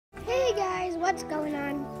guys, what's going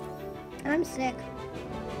on? I'm sick.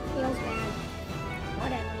 Feels bad.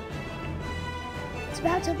 Whatever. It's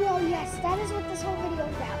about to blow. Yes, that is what this whole video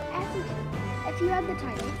is about. If you have the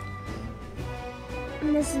title.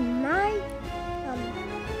 And this is my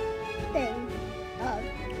thing of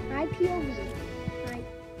my POV, my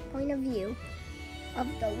point of view of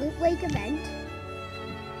the Loot Lake event.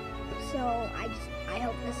 So I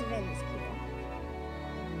hope this event is cool.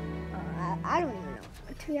 I don't even know.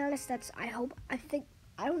 To be honest, I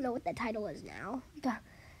don't know what the title is now.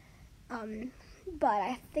 But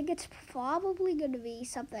I think it's probably going to be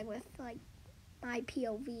something with like my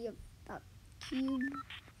POV of the cube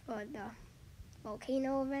or the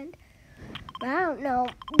volcano event. But I don't know.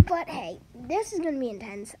 But hey, this is going to be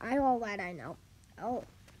intense. All that I know. Oh,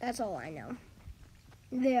 that's all I know.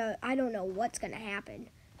 I don't know what's going to happen.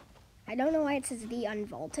 I don't know why it says the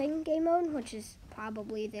unvaulting game mode, which is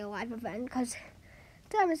probably the live event, because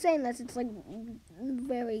the time I'm saying this, it's like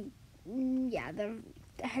the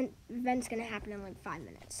event's going to happen in like 5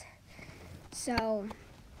 minutes. So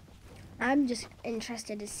I'm just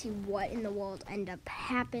interested to see what in the world ends up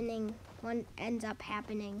happening,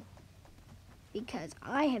 because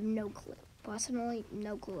I have no clue. Personally,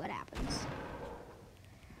 no clue what happens.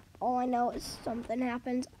 All I know is something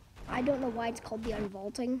happens. I don't know why it's called the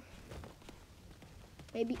unvaulting.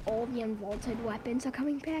 Maybe all the unvaulted weapons are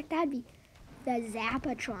coming back. That'd be the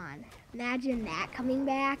Zappatron. Imagine that coming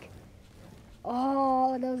back.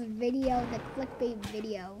 Oh, those videos, the clickbait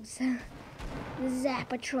videos. The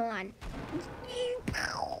Zappatron.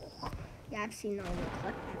 Yeah, I've seen all the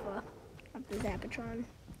clip before of the Zappatron.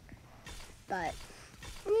 But,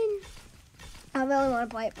 I mean, I really want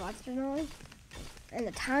to play it personally. And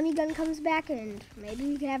the Tommy gun comes back, and maybe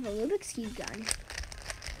we could have a Rubik's Cube gun.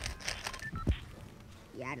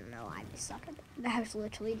 Yeah, I don't know. I just suck at it. That was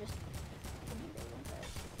literally just...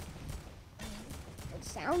 It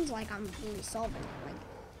sounds like I'm really solving it. Like,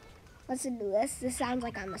 listen to this. This sounds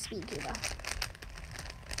like I'm a speed tuber.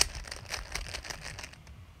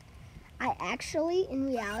 I actually, in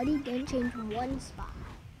reality, didn't change one spot.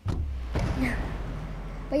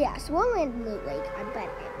 But yeah, so we'll land in Loot Lake. I bet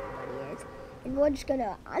everybody is. And we're just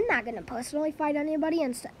I'm not gonna personally fight anybody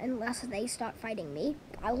unless they start fighting me.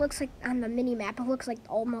 It looks like on the mini map, it looks like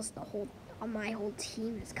almost my whole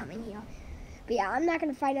team is coming here. But yeah, I'm not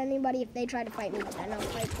gonna fight anybody. If they try to fight me, then I'll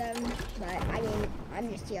fight them. But I mean,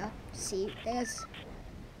 I'm just here to see. There's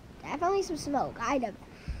definitely some smoke.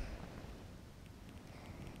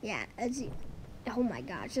 Yeah, oh my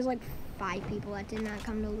gosh, there's like 5 people that did not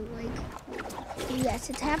come to Loot Lake.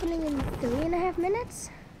 Yes, it's happening in 3.5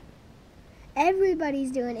 minutes.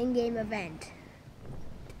 Everybody's doing in-game event.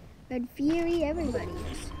 Red Fury, everybody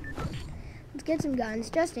is. Let's get some guns,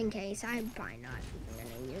 just in case. I'm probably not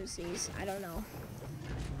gonna use these. I don't know.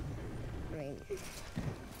 I mean,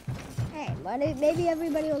 hey, but maybe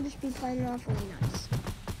everybody will just be playing awfully nice.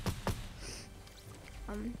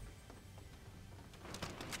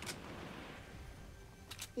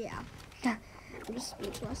 Yeah. I'm just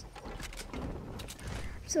speechless. I'm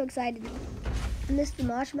so excited. I missed the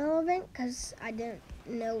marshmallow event because I didn't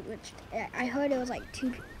know which. I heard it was like 2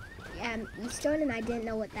 p.m. Eastern, and I didn't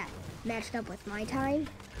know what that matched up with my time.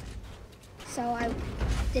 So I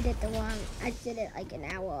did it I did it like an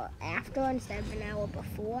hour after instead of an hour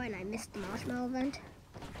before, and I missed the marshmallow event.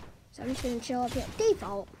 So I'm just gonna chill up here.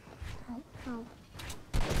 Default. Oh.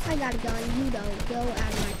 I got a gun. You don't. Go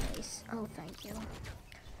out of my face. Oh, thank you.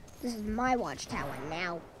 This is my watchtower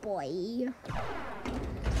now, boy.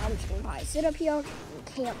 I'm just gonna probably sit up here and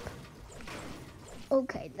camp.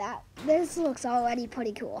 Okay, this looks already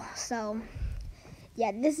pretty cool. So,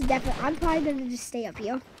 yeah, this is definitely. I'm probably gonna just stay up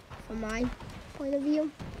here from my point of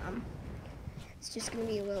view. It's just gonna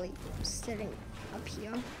be really sitting up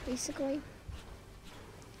here, basically.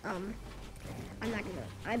 I'm not gonna.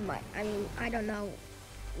 I mean, I don't know.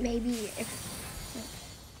 Maybe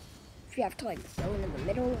if you have to like go in the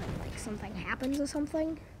middle and like something happens or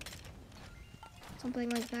something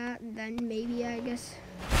like that, then maybe I guess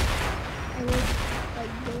I would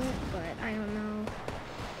like do it, but I don't know.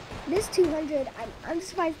 This 200, I'm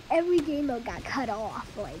surprised every game mode got cut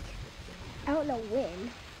off. Like, I don't know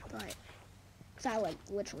when, but because I like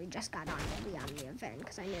literally just got on the event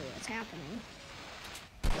because I knew it was happening.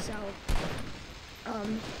 So,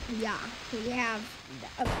 yeah, we have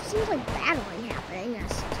seems like battling happening.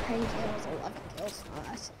 That's 10 kills, 11 kills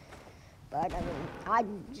for us. But, I mean,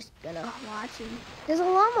 I'm just gonna watch and... There's a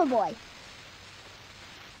llama boy!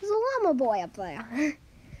 There's a llama boy up there.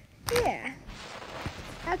 Yeah.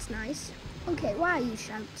 That's nice. Okay, why are you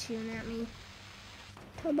shooting at me?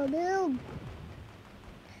 Turbo build!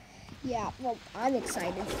 Yeah, well, I'm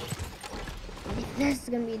excited. This is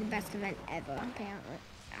gonna be the best event ever, apparently.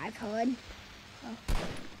 I've heard. Oh.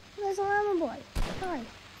 There's a llama boy. Hi.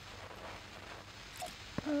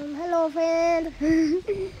 Hello, friend.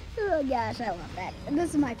 Oh gosh, I love that.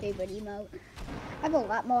 This is my favorite emote. I have a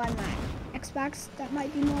lot more on my Xbox that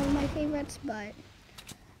might be more of my favorites, but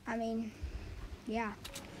I mean, yeah.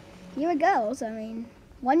 Here it goes. I mean,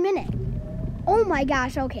 1 minute. Oh my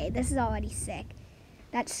gosh, okay, this is already sick.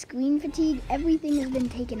 That screen fatigue, everything has been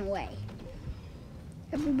taken away.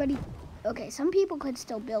 Everybody, okay, some people could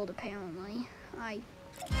still build apparently. I'm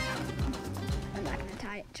not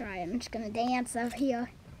gonna try. I'm just gonna dance up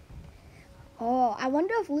here. Oh, I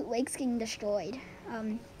wonder if Loot Lake's getting destroyed.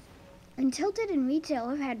 And Tilted and Retail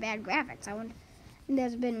have had bad graphics.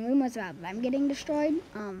 There's been rumors about them getting destroyed.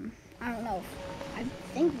 I don't know. I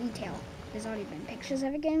think Retail, there's already been pictures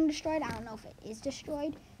of it getting destroyed. I don't know if it is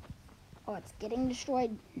destroyed or it's getting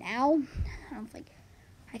destroyed now.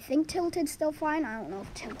 I think Tilted's still fine. I don't know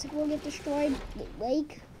if Tilted will get destroyed. Loot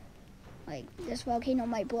Lake, like this volcano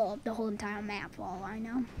might blow up the whole entire map for all I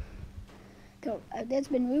know. There's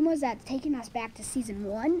been rumors that it's taking us back to season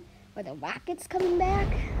 1, where the rocket's coming back.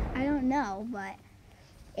 I don't know, but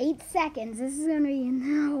 8 seconds. This is gonna be,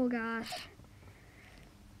 oh gosh.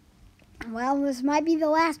 Well, this might be the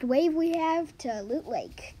last wave we have to Loot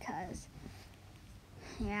Lake, cause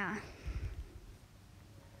yeah.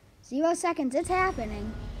 0 seconds. It's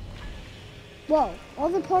happening. Whoa! All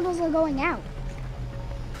the portals are going out.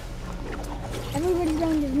 Everybody's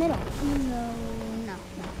going to the middle. No.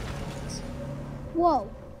 Whoa.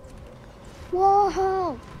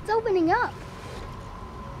 Whoa. It's opening up.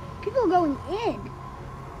 People are going in.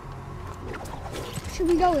 Should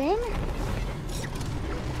we go in?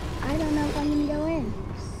 I don't know if I'm going to go in.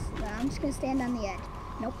 I'm just going to stand on the edge.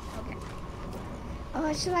 Nope. Okay.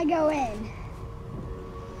 Oh, should I go in?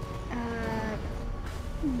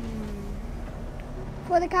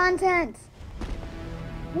 For the content.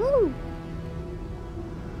 Woo.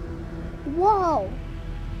 Whoa.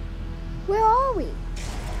 Where are we?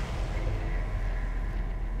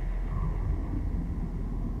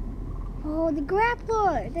 Oh, the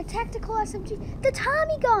grappler, the tactical SMG, the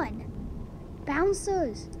Tommy gun,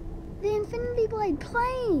 bouncers, the infinity blade,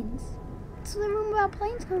 planes. It's the room about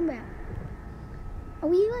planes coming back. Are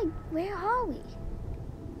we like, where are we?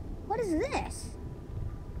 What is this?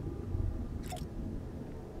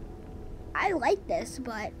 I like this,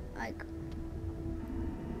 but like,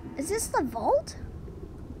 is this the vault?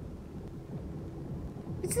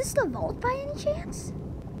 Is this the vault by any chance?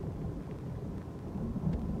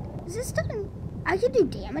 Is this done? I can do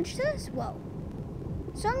damage to this? Whoa.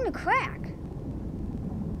 So I'm gonna crack.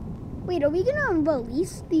 Wait, are we gonna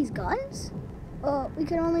release these guns? Or we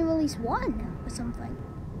can only release one or something.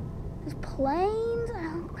 There's planes.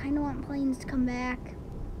 I kind of want planes to come back.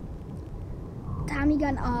 Tommy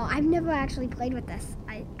gun. Oh, I've never actually played with this.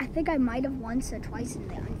 I think I might have once or twice in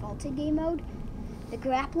the Unvaulted game mode. The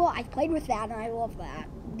grappler, I played with that and I love that.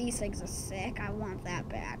 These things are sick. I want that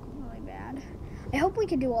back really bad. I hope we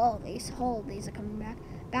can do all of these. All of these are coming back.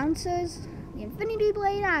 Bouncers, the infinity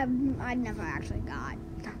blade, I never actually got.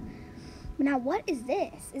 But now what is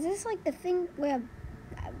this? Is this like the thing where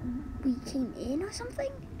we came in or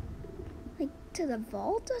something? Like to the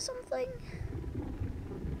vault or something?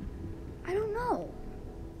 I don't know.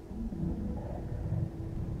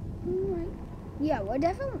 Yeah,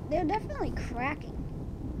 they're definitely cracking.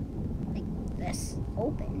 Like this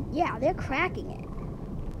open. Yeah, they're cracking it.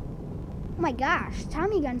 Oh my gosh,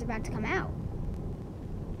 Tommy gun's about to come out.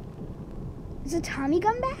 Is the Tommy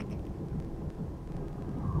gun back?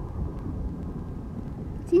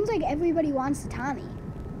 Seems like everybody wants the Tommy.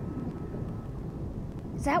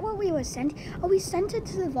 Is that what we were sent? Oh, we sent it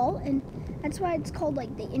to the vault, and that's why it's called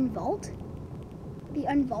like the in-vault? The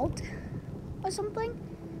unvault or something?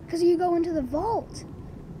 Because you go into the vault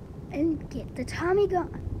and get the Tommy gun.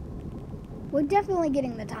 We're definitely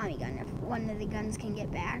getting the Tommy gun if one of the guns can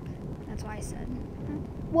get back. That's why I said.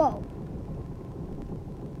 Whoa.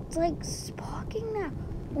 It's like sparking now.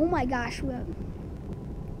 Oh my gosh.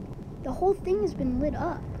 The whole thing has been lit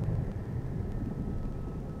up.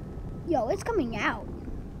 Yo, it's coming out.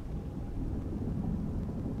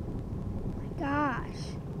 Oh my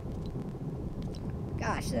gosh.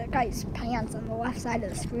 Gosh, that guy's pants on the left side of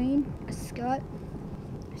the screen, a skirt,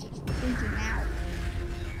 it's just freaking out.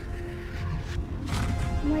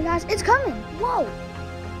 Oh my gosh, it's coming! Whoa!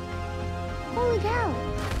 Holy cow!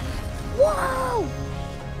 Whoa!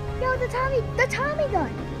 Yo, the Tommy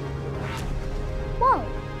gun! Whoa!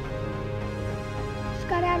 Just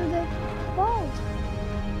got out of the vault.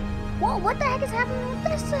 Whoa, what the heck is happening with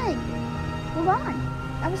this thing? Hold on.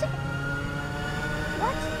 That was it.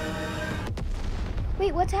 What?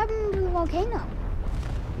 Wait, what's happening to the volcano?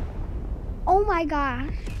 Oh my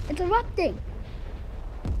gosh, it's erupting.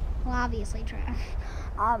 Well, obviously, trash.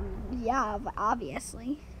 Yeah,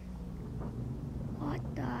 obviously. What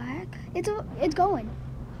the heck? It's going.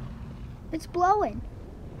 It's blowing.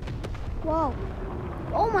 Whoa.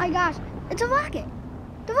 Oh my gosh, it's a rocket.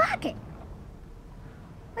 The rocket.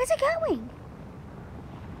 Where's it going?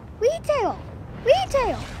 Retail.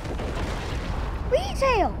 Retail.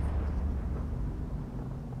 Retail.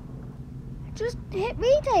 Just hit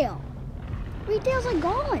retail. Retail's like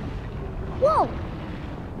gone. Whoa.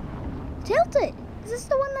 Tilted. Is this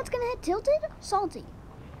the one that's gonna hit tilted? Salty.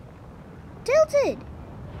 Tilted.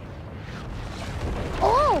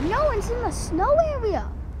 Oh no, it's in the snow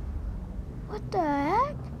area. What the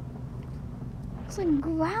heck? It's like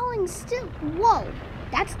growling still. Whoa.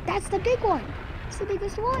 That's the big one. It's the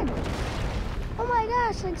biggest one. Oh my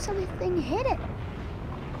gosh, like something hit it.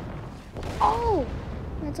 Oh.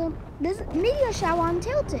 This meteor shower on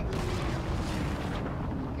tilted.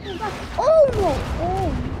 Oh no!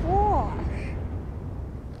 Oh gosh!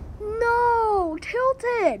 No!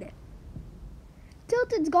 Tilted!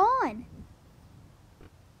 Tilted's gone.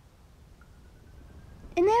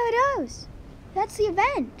 And there it goes. That's the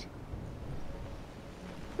event.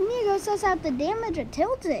 We need to go suss out the damage of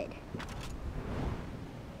Tilted.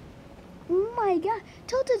 Oh my god.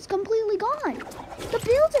 Tilted's completely gone. The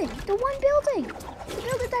building! The one building! The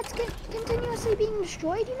building that's continuously being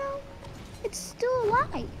destroyed, you know? It's still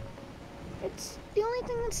alive. It's the only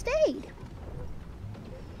thing that stayed.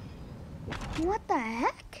 What the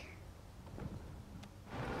heck?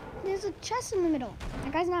 There's a chest in the middle.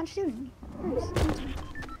 That guy's not shooting me. Nice.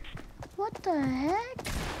 What the heck?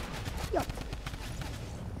 Yo.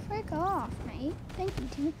 Frick off, mate. Thank you,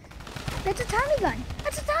 Tina. That's a Tommy gun.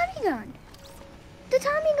 That's a Tommy gun. The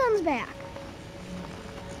Tommy gun's back.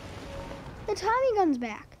 The Tommy gun's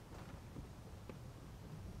back.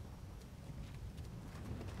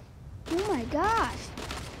 Oh my gosh.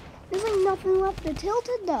 There's like nothing left to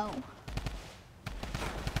Tilted though.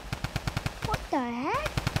 What the heck?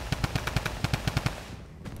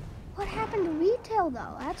 What happened to retail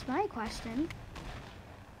though? That's my question.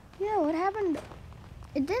 Yeah, what happened?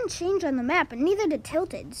 It didn't change on the map, and neither did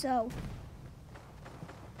Tilted, so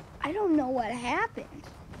I don't know what happened.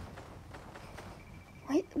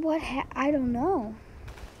 I don't know.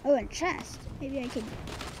 Oh, a chest. Maybe I could.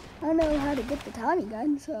 I don't know how to get the Tommy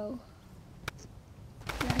gun, so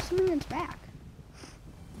yeah, assuming it's back.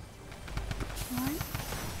 What?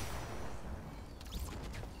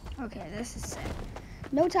 Okay, this is sick.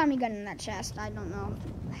 No Tommy gun in that chest. I don't know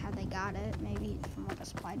how they got it. Maybe from like a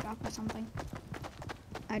supply drop or something.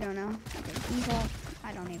 I don't know. Okay, default.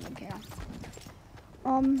 I don't even care.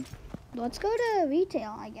 Let's go to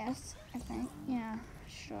retail, I guess. I think. Yeah,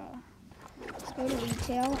 sure. Let's go to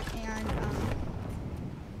retail and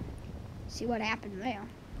see what happened there.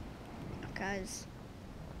 Because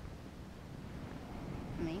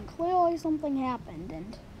I mean, clearly something happened,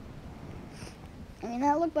 and I mean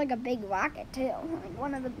that looked like a big rocket too. Like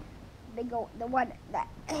one of the big, the one that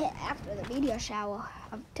hit after the meteor shower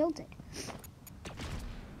of Tilted.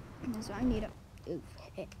 So I need to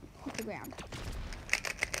hit the ground.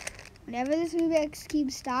 Whenever this Rubik's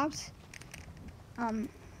Cube stops, I'll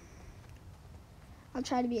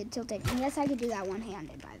try to be a Tilted. And yes, I could do that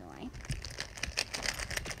one-handed, by the way.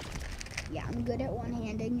 Yeah, I'm good at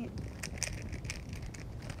one-handing it.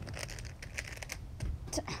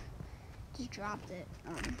 Just dropped it.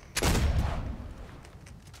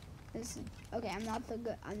 This is okay. I'm not good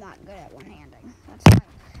at one-handing.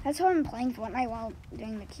 That's how I'm playing Fortnite while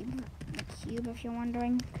doing the cube. If you're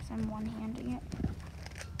wondering, because I'm one-handing it.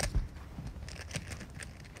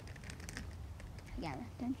 Yeah, I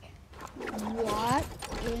think. What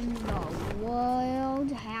in the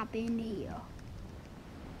world happened here?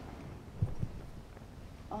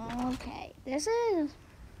 Okay, this is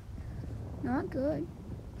not good.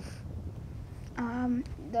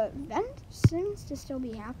 The event seems to still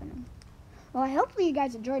be happening. Well, hopefully you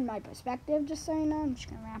guys enjoyed my perspective, just so you know. I'm just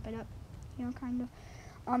gonna wrap it up, you know, kind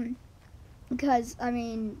of. Because, I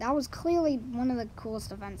mean, that was clearly one of the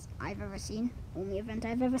coolest events I've ever seen. Only event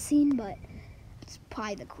I've ever seen, but it's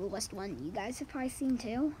probably the coolest one you guys have probably seen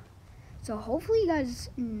too. So hopefully you guys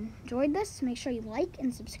enjoyed this. Make sure you like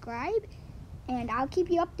and subscribe. And I'll keep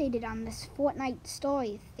you updated on this Fortnite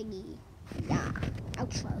story thingy. Yeah,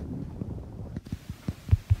 outro.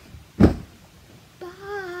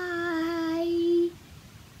 Bye.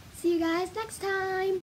 See you guys next time.